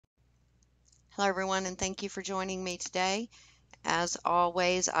Hello, everyone, and thank you for joining me today. As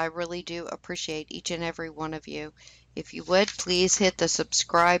always, I really do appreciate each and every one of you. If you would, please hit the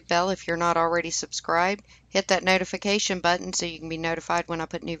subscribe bell if you're not already subscribed. Hit that notification button so you can be notified when I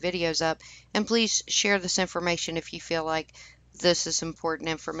put new videos up. And please share this information if you feel like this is important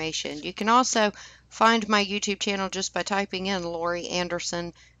information. You can also find my YouTube channel just by typing in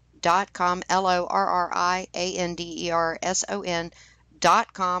LoriAnderson.com, LoriAnderson.com,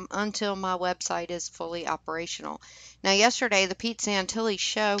 until my website is fully operational. Now, yesterday, the Pete Santilli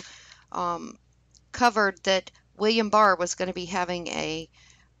show covered that William Barr was going to be having a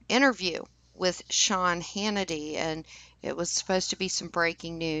interview with Sean Hannity, and it was supposed to be some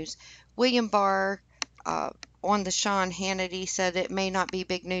breaking news. William Barr on the Sean Hannity said it may not be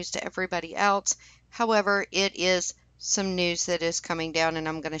big news to everybody else. However, it is some news that is coming down, and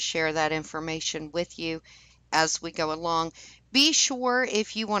I'm going to share that information with you as we go along. Be sure,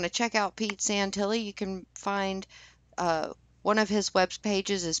 if you want to check out Pete Santilli, you can find one of his web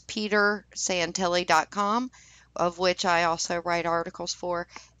pages is petersantilli.com, of which I also write articles for.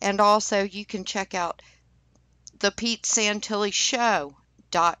 And also you can check out the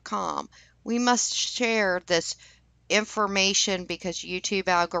PeteSantilliShow.com. We must share this information because YouTube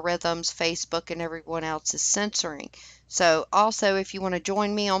algorithms, Facebook, and everyone else is censoring. So also, if you want to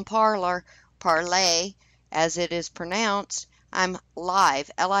join me on Parlay, as it is pronounced, I'm live,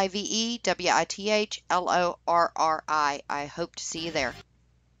 LIVEWITHLORRI. I hope to see you there.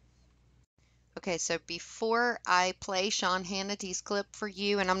 Okay, so before I play Sean Hannity's clip for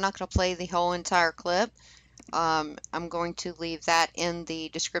you, and I'm not going to play the whole entire clip, I'm going to leave that in the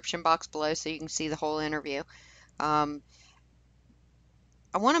description box below so you can see the whole interview. I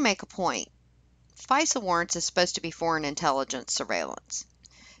want to make a point. FISA warrants is supposed to be foreign intelligence surveillance.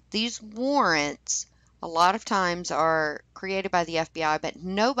 These warrants a lot of times are created by the FBI, but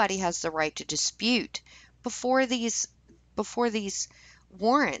nobody has the right to dispute before these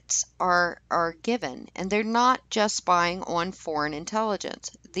warrants are given. And they're not just spying on foreign intelligence.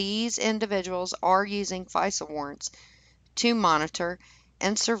 These individuals are using FISA warrants to monitor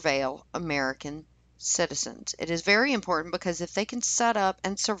and surveil American citizens. It is very important because if they can set up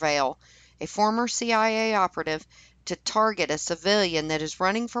and surveil a former CIA operative to target a civilian that is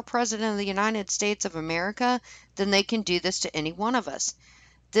running for president of the United States of America, then they can do this to any one of us.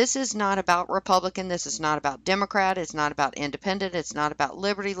 This is not about Republican. This is not about Democrat. It's not about independent. It's not about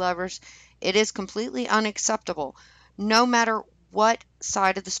liberty lovers. It is completely unacceptable, no matter what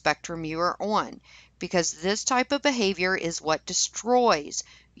side of the spectrum you are on, because this type of behavior is what destroys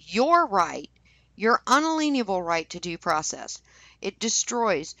your right, your unalienable right to due process. It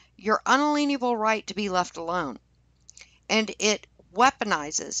destroys your unalienable right to be left alone. And it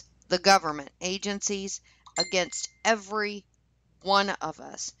weaponizes the government agencies against every one of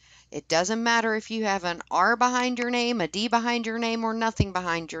us. It doesn't matter if you have an R behind your name, a D behind your name, or nothing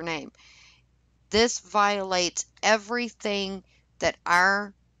behind your name. This violates everything that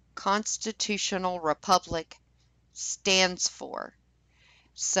our constitutional republic stands for.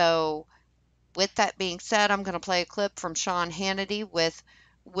 So, with that being said, I'm going to play a clip from Sean Hannity with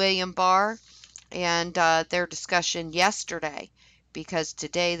William Barr and their discussion yesterday, because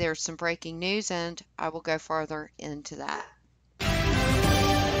today there's some breaking news, and I will go farther into that.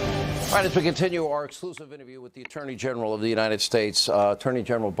 All right, as we continue our exclusive interview with the Attorney General of the United States, Attorney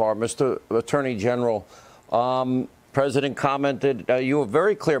General Barr. Mr. Attorney General, President commented, you were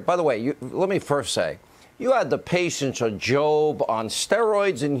very clear. By the way, let me first say, you had the patience of Job on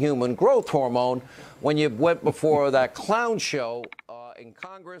steroids and human growth hormone when you went before that clown show in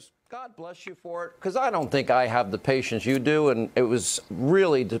Congress. God bless you for it, because I don't think I have the patience you do, and it was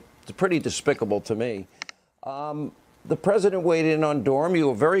really pretty despicable to me. The president weighed in on Durham. You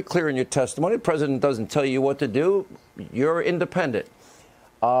were very clear in your testimony. The president doesn't tell you what to do. You're independent.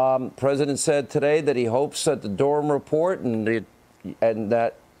 President said today that he hopes that the Durham report and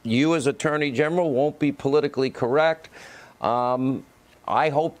that you as Attorney General won't be politically correct. I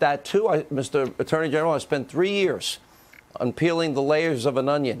hope that, too. Mr. Attorney General, I spent 3 years unpeeling the layers of an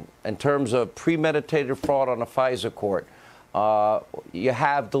onion in terms of premeditated fraud on a FISA court. You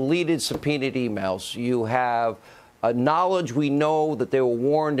have deleted subpoenaed emails. You have knowledge. We know that they were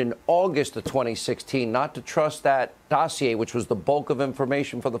warned in August of 2016 not to trust that dossier, which was the bulk of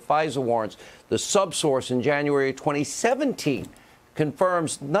information for the FISA warrants. The subsource in January 2017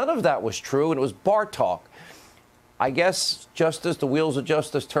 confirms none of that was true, and it was bar talk. I guess justice, the wheels of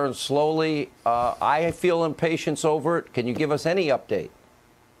justice turn slowly. I feel impatience over it. Can you give us any update?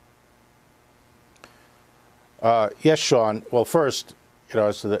 Yes, Sean. Well, first,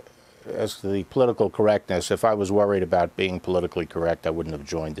 as to as to the political correctness, if I was worried about being politically correct, I wouldn't have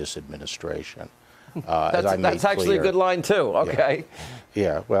joined this administration. That's actually a good line, too. Okay.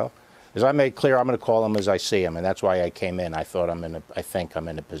 Yeah, well, as I made clear, I'm going to call them as I see them, and that's why I came in. I think I'm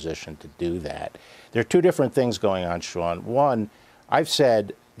in a position to do that. There are two different things going on, Sean. One, I've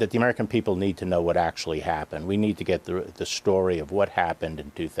said that the American people need to know what actually happened. We need to get the story of what happened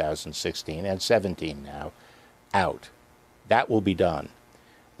in 2016 and 17 now out. That will be done.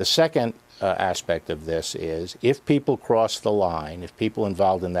 The second aspect of this is if people cross the line, if people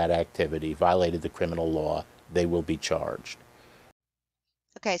involved in that activity violated the criminal law, they will be charged.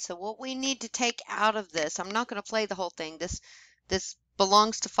 Okay, so what we need to take out of this, I'm not going to play the whole thing. This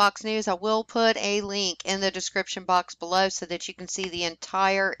belongs to Fox News. I will put a link in the description box below so that you can see the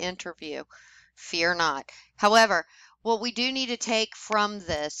entire interview. Fear not. However, what we do need to take from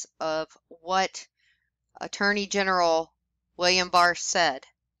this of what Attorney General William Barr said,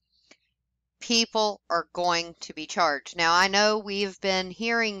 people are going to be charged. Now, I know we've been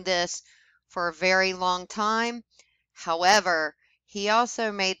hearing this for a very long time. However, he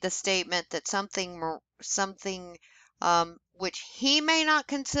also made the statement that something which he may not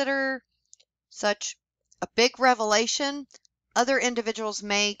consider such a big revelation, other individuals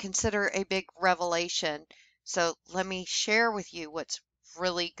may consider a big revelation. So let me share with you what's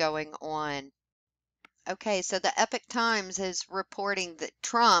really going on. Okay, so the Epoch Times is reporting that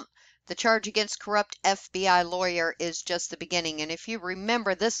Trump, the charge against corrupt FBI lawyer, is just the beginning. And if you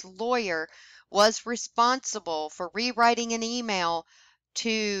remember, this lawyer was responsible for rewriting an email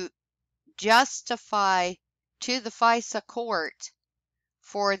to justify to the FISA court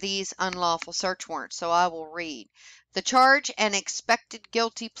for these unlawful search warrants. So I will read. The charge and expected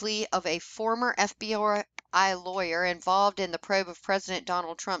guilty plea of a former FBI lawyer involved in the probe of President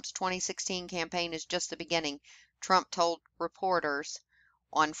Donald Trump's 2016 campaign is just the beginning, Trump told reporters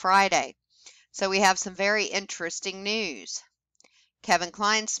on Friday. So we have some very interesting news. Kevin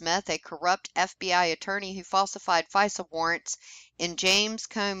Clinesmith, a corrupt FBI attorney who falsified FISA warrants in James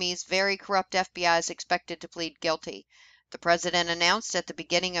Comey's very corrupt FBI, is expected to plead guilty, the president announced at the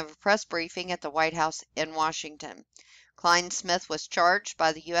beginning of a press briefing at the White House in Washington. Clinesmith was charged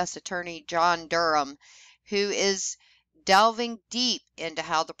by the U.S. Attorney John Durham, who is delving deep into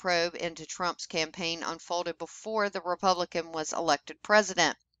how the probe into Trump's campaign unfolded before the Republican was elected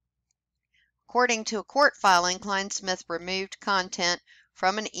president. According to a court filing, Clinesmith removed content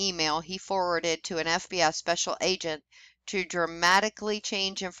from an email he forwarded to an FBI special agent to dramatically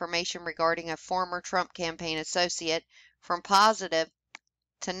change information regarding a former Trump campaign associate from positive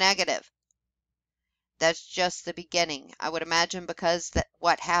to negative. That's just the beginning. I would imagine because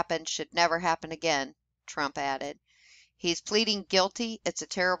what happened should never happen again, Trump added. He's pleading guilty. It's a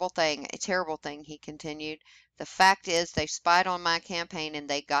terrible thing, he continued. The fact is they spied on my campaign and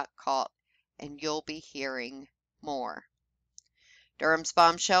they got caught. And you'll be hearing more. Durham's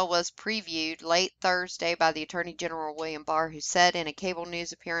bombshell was previewed late Thursday by the Attorney General William Barr, who said in a cable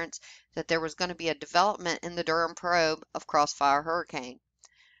news appearance that there was going to be a development in the Durham probe of Crossfire Hurricane.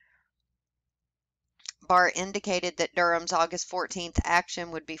 Barr indicated that Durham's August 14th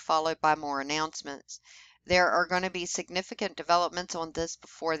action would be followed by more announcements. There are going to be significant developments on this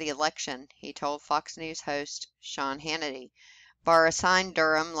before the election, he told Fox News host Sean Hannity. Barr assigned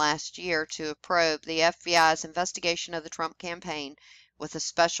Durham last year to probe the FBI's investigation of the Trump campaign with a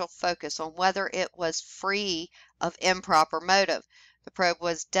special focus on whether it was free of improper motive. The probe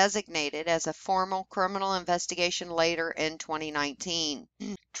was designated as a formal criminal investigation later in 2019.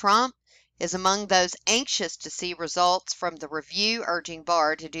 Trump is among those anxious to see results from the review, urging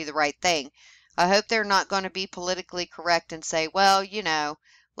Barr to do the right thing. I hope they're not going to be politically correct and say, well,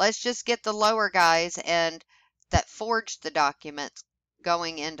 let's just get the lower guys and that forged the documents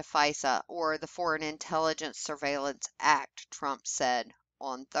going into FISA or the Foreign Intelligence Surveillance Act, Trump said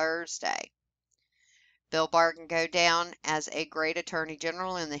on Thursday. Bill Barr can go down as a great attorney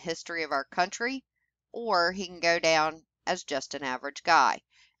general in the history of our country, or he can go down as just an average guy.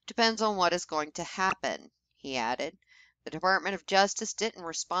 It depends on what is going to happen, he added. The Department of Justice didn't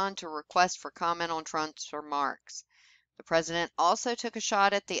respond to a request for comment on Trump's remarks. The president also took a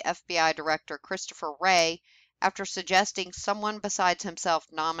shot at the FBI director Christopher Wray after suggesting someone besides himself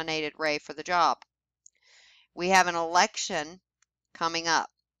nominated Wray for the job. We have an election coming up.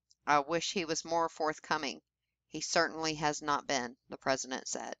 I wish he was more forthcoming. He certainly has not been, the president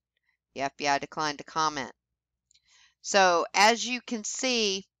said. The FBI declined to comment. So, as you can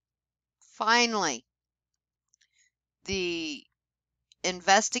see, finally, the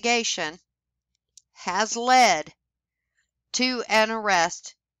investigation has led to an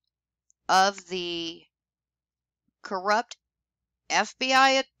arrest of the corrupt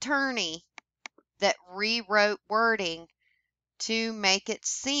FBI attorney that rewrote wording to make it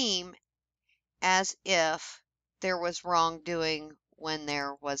seem as if there was wrongdoing when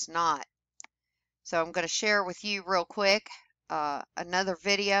there was not. So I'm going to share with you real quick another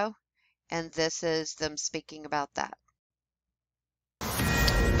video, and this is them speaking about that.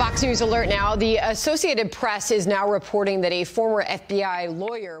 Fox News alert now. The Associated Press is now reporting that a former FBI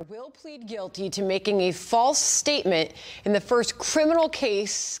lawyer will plead guilty to making a false statement in the first criminal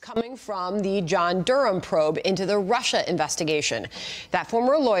case coming from the John Durham probe into the Russia investigation. That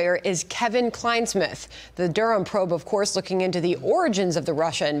former lawyer is Kevin Clinesmith. The Durham probe, of course, looking into the origins of the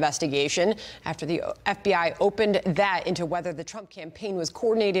Russia investigation after the FBI opened that into whether the Trump campaign was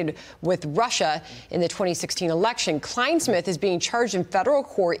coordinated with Russia in the 2016 election. Clinesmith is being charged in federal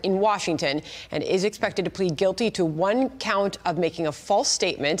court in Washington and is expected to plead guilty to one count of making a false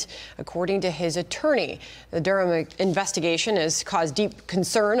statement, according to his attorney. The Durham investigation has caused deep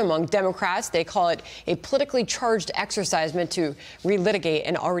concern among Democrats. They call it a politically charged exercise meant to relitigate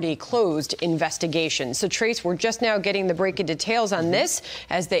an already closed investigation. So, Trace, we're just now getting the breaking details on this,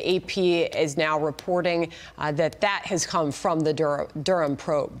 as the AP is now reporting that has come from the Durham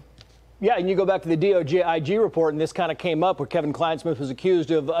probe. Yeah, and you go back to the DOJ IG report, and this kind of came up where Kevin Clinesmith was accused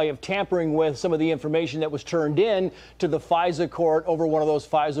of tampering with some of the information that was turned in to the FISA court over one of those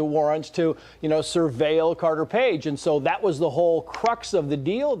FISA warrants to, surveil Carter Page. And so that was the whole crux of the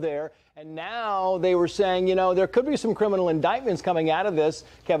deal there. And now they were saying, there could be some criminal indictments coming out of this.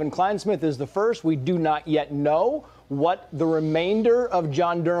 Kevin Clinesmith is the first. We do not yet know what the remainder of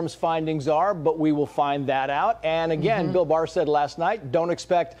John Durham's findings are, but we will find that out. And again, Bill Barr said last night, don't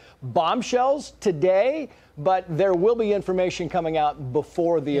expect bombshells today, but there will be information coming out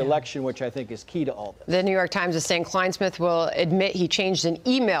before the election, which I think is key to all this. The New York Times is saying Clinesmith will admit he changed an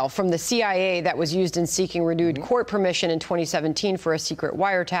email from the CIA that was used in seeking renewed court permission in 2017 for a secret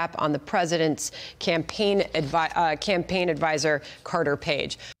wiretap on the president's campaign advisor, Carter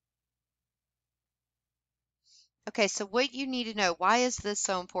Page. Okay, so what you need to know, why is this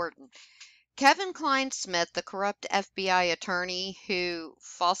so important? Kevin Clinesmith, the corrupt FBI attorney who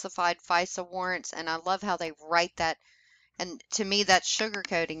falsified FISA warrants, and I love how they write that, and to me that's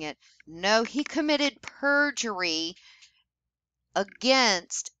sugarcoating it. No, he committed perjury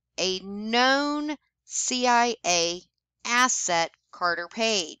against a known CIA asset, Carter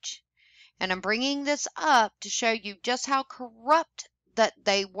Page. And I'm bringing this up to show you just how corrupt that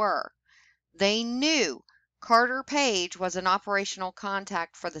they were. They knew Carter Page was an operational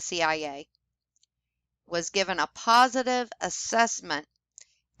contact for the CIA, was given a positive assessment,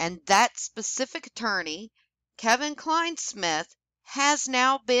 and that specific attorney, Kevin Clinesmith, has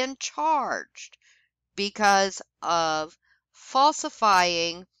now been charged because of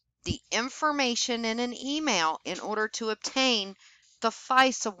falsifying the information in an email in order to obtain the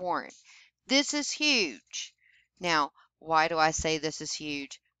FISA warrant. This is huge. Now, why do I say this is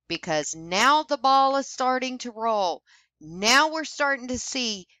huge? Because now the ball is starting to roll. Now we're starting to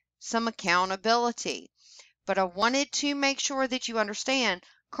see some accountability. But I wanted to make sure that you understand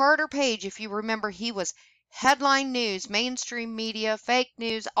Carter Page, if you remember, he was headline news, mainstream media, fake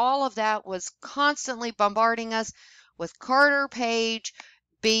news, all of that was constantly bombarding us with Carter Page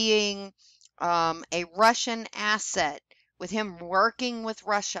being a Russian asset, with him working with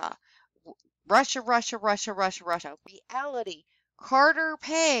Russia. Russia. Reality. Carter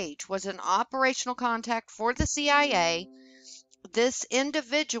Page was an operational contact for the CIA. This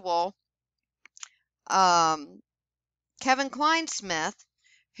individual, Kevin Clinesmith,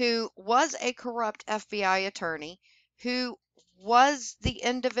 who was a corrupt FBI attorney, who was the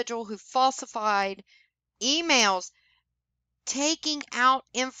individual who falsified emails, taking out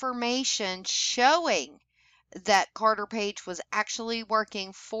information showing that Carter Page was actually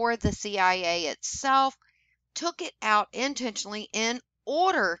working for the CIA itself, took it out intentionally in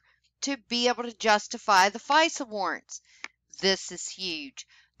order to be able to justify the FISA warrants. This is huge.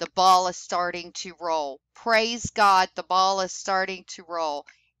 The ball is starting to roll. Praise God, the ball is starting to roll.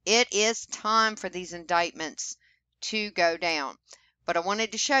 It is time for these indictments to go down. But I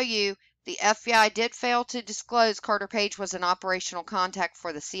wanted to show you the FBI did fail to disclose Carter Page was an operational contact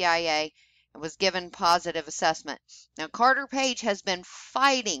for the CIA and was given positive assessment. Now, Carter Page has been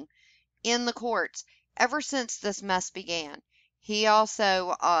fighting in the courts ever since this mess began. He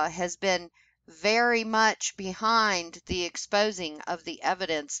also has been very much behind the exposing of the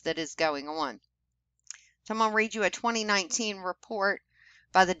evidence that is going on. So I'm going to read you a 2019 report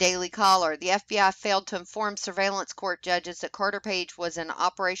by the Daily Caller. The FBI failed to inform surveillance court judges that Carter Page was an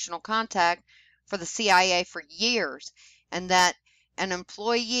operational contact for the CIA for years, and that an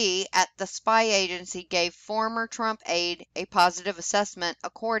employee at the spy agency gave former Trump aide a positive assessment,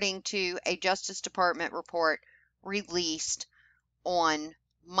 according to a Justice Department report released on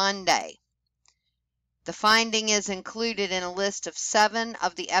Monday. The finding is included in a list of 7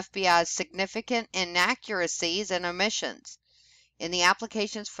 of the FBI's significant inaccuracies and omissions in the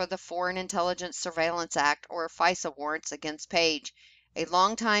applications for the Foreign Intelligence Surveillance Act, or FISA, warrants against Page, a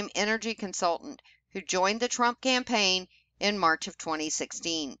longtime energy consultant who joined the Trump campaign in March of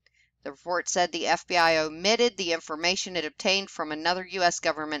 2016. The report said the FBI omitted the information it obtained from another U.S.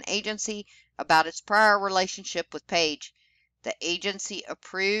 government agency about its prior relationship with Page. The agency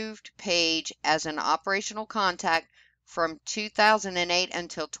approved Page as an operational contact from 2008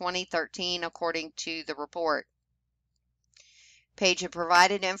 until 2013, according to the report. Page had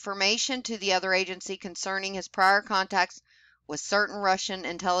provided information to the other agency concerning his prior contacts with certain Russian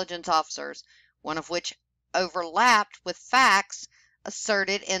intelligence officers, one of which overlapped with facts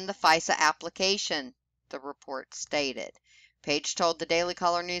asserted in the FISA application, the report stated. Page told the Daily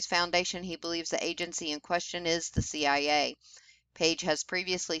Caller News Foundation he believes the agency in question is the CIA. Page has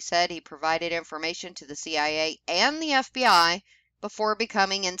previously said he provided information to the CIA and the FBI before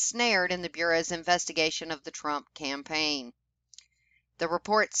becoming ensnared in the Bureau's investigation of the Trump campaign. The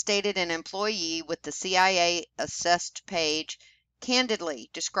report stated an employee with the CIA assessed Page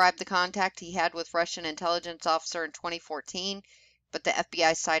candidly described the contact he had with Russian intelligence officer in 2014, but the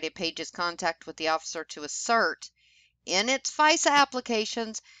FBI cited Page's contact with the officer to assert in its FISA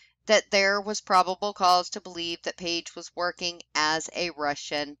applications that there was probable cause to believe that Page was working as a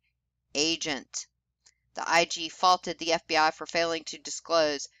Russian agent. The IG faulted the FBI for failing to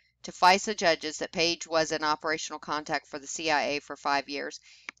disclose to FISA judges that Page was an operational contact for the CIA for 5 years,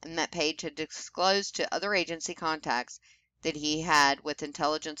 and that Page had disclosed to other agency contacts that he had with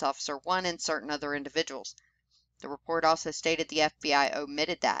Intelligence Officer 1 and certain other individuals. The report also stated the FBI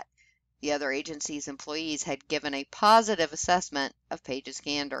omitted that the other agency's employees had given a positive assessment of Page's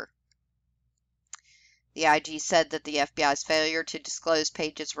candor. The IG said that the FBI's failure to disclose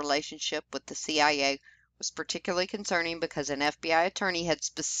Page's relationship with the CIA was particularly concerning because an FBI attorney had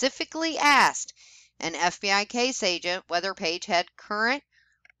specifically asked an FBI case agent whether Page had current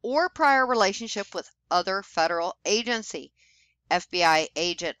or prior relationship with other federal agency. FBI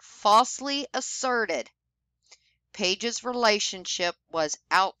agent falsely asserted Page's relationship was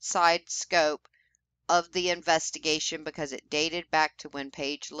outside scope of the investigation because it dated back to when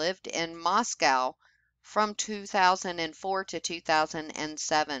Page lived in Moscow from 2004 to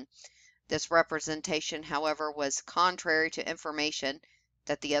 2007. This representation, however, was contrary to information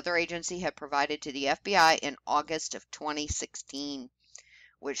that the other agency had provided to the FBI in August of 2016,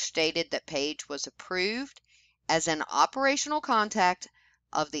 which stated that Page was approved as an operational contact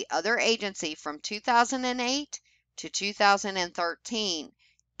of the other agency from 2008 to 2013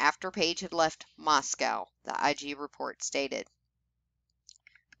 after Page had left Moscow, the IG report stated.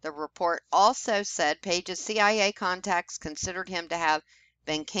 The report also said Page's CIA contacts considered him to have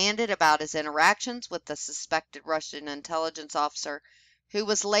been candid about his interactions with the suspected Russian intelligence officer, who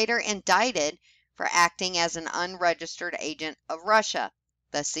was later indicted for acting as an unregistered agent of Russia.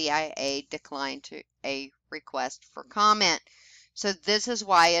 The CIA declined a request for comment. So this is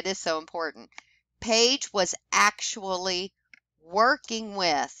why it is so important. Page was actually working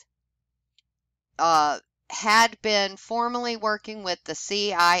with, had been formally working with the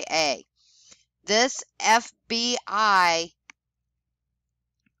CIA. This FBI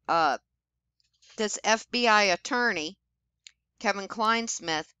attorney, Kevin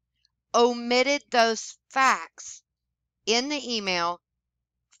Clinesmith, omitted those facts in the email,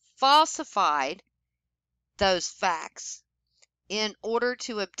 falsified those facts in order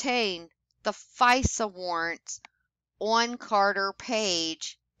to obtain the FISA warrants on Carter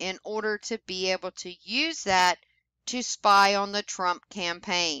Page in order to be able to use that to spy on the Trump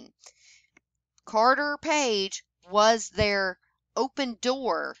campaign. Carter Page was their open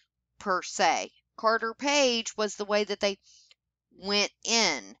door, per se. Carter Page was the way that they went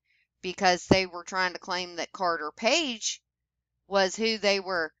in, because they were trying to claim that Carter Page was who they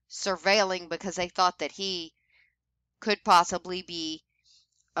were surveilling because they thought that he could possibly be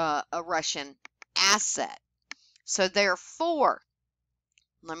a Russian asset. So therefore,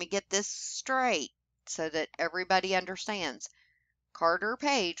 let me get this straight so that everybody understands. Carter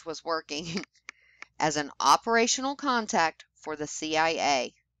Page was working as an operational contact for the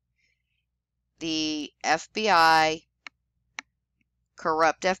CIA. The FBI,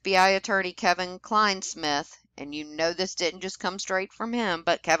 corrupt FBI attorney Kevin Clinesmith, and you know this didn't just come straight from him,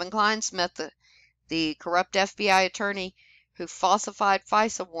 but Kevin Clinesmith, the corrupt FBI attorney who falsified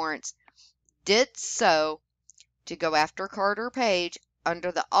FISA warrants, did so to go after Carter Page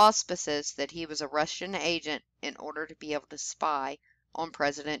under the auspices that he was a Russian agent in order to be able to spy on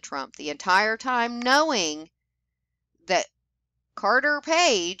President Trump, the entire time knowing that Carter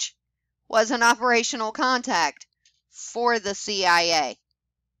Page was an operational contact for the CIA.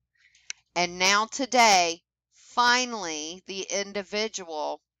 And now today, finally, the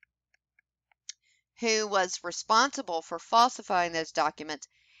individual who was responsible for falsifying those documents,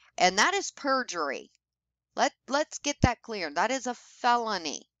 and that is perjury. Let's get that clear. That is a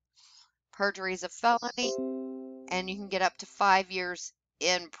felony. Perjury is a felony, and you can get up to 5 years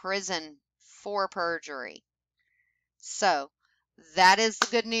in prison for perjury. So, that is the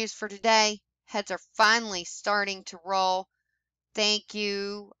good news for today. Heads are finally starting to roll. Thank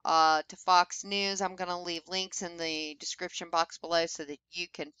you to Fox News. I'm going to leave links in the description box below so that you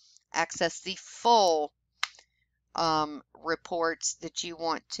can access the full reports that you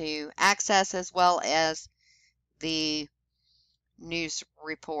want to access, as well as the news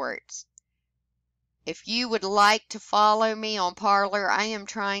reports. If you would like to follow me on Parler, I am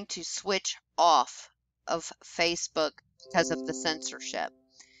trying to switch off of Facebook because of the censorship.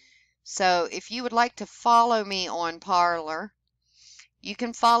 So if you would like to follow me on Parler, you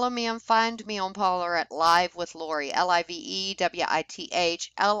can follow me and find me on Parler at Live with Lori, LIVEWITHLORRI.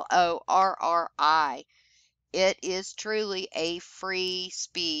 It is truly a free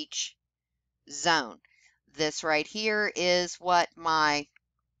speech zone. This right here is what my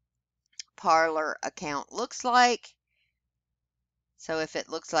Parler account looks like. So if it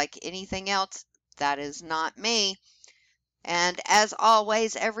looks like anything else, that is not me. And as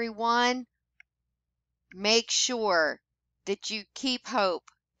always, everyone, make sure that you keep hope,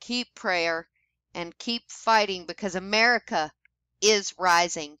 keep prayer, and keep fighting, because America is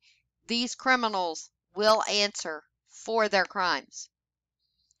rising. These criminals will answer for their crimes.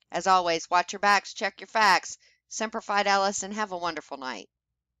 As always, watch your backs, check your facts. Semper Fidelis, and have a wonderful night.